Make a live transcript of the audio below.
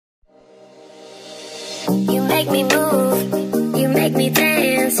You make me move, you make me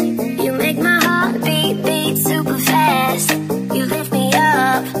dance. You make my heart beat super fast. You lift me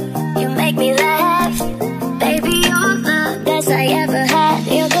up, you make me laugh. Baby, you're the best I ever had.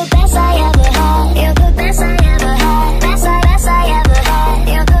 You're the best I ever had. You're the best I ever had. Best I ever had.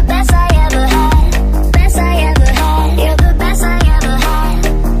 You're the best I ever had. Best I ever had. You're the best I ever had.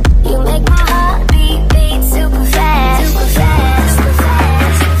 You make my heart beat super fast. Super fast, super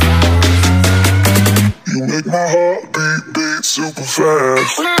fast. You make my heart beat super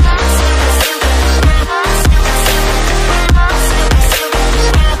fast.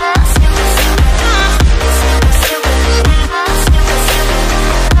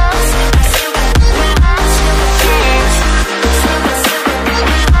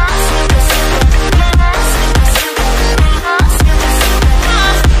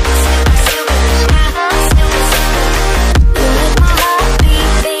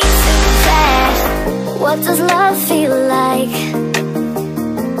 What does love feel like?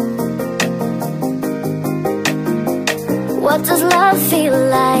 What does love feel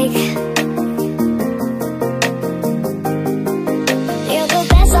like? You're the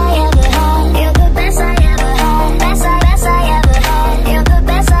best I ever had. You're the best I ever had. Best I ever had. You're the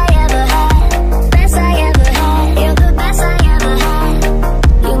best I ever had. Best I ever had. You're the best I ever had.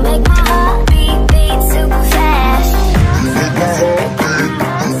 You make my heart beat super fast. You make my heart beat.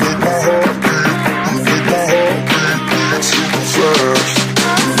 You make my heart beat. You make my heart beat super fast.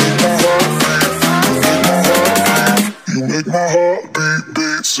 You make my heart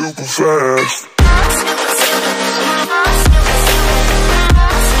beat super fast.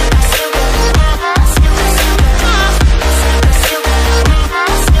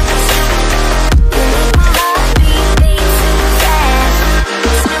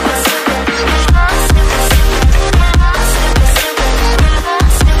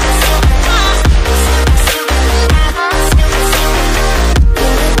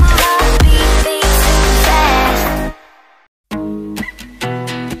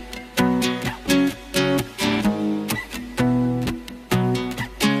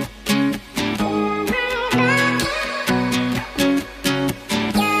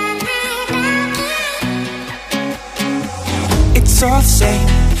 It's all the same,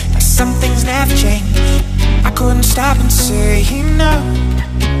 but some things never change. I couldn't stop and say no.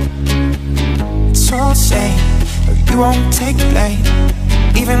 It's all the same, but you won't take the blame,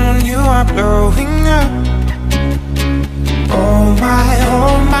 even when you are blowing up. Oh my,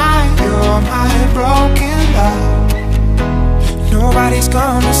 you're my broken love. Nobody's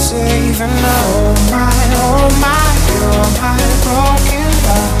gonna save her now. Oh my, you're my broken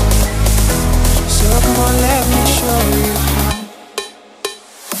love. So come on, let me show you how.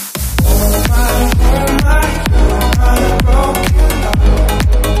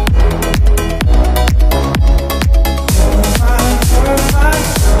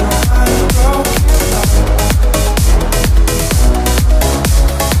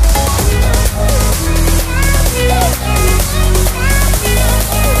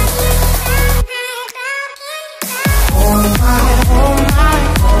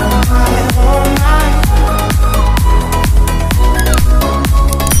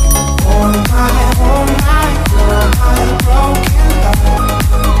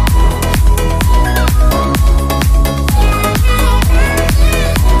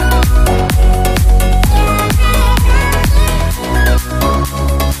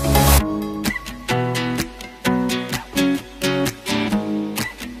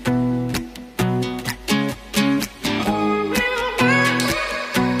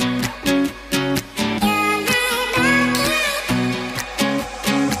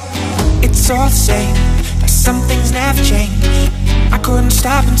 It's all the same, but some things never change. I couldn't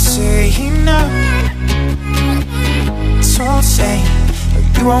stop and say no. It's all the same, but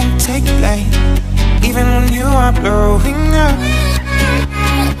you won't take the blame, even when you are blowing up.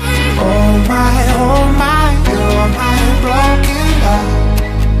 Oh my, you're my broken love.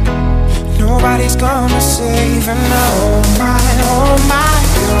 Nobody's gonna save her now. Oh my,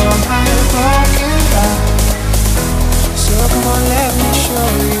 you're my broken love. So come on, let me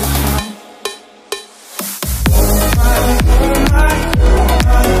show you.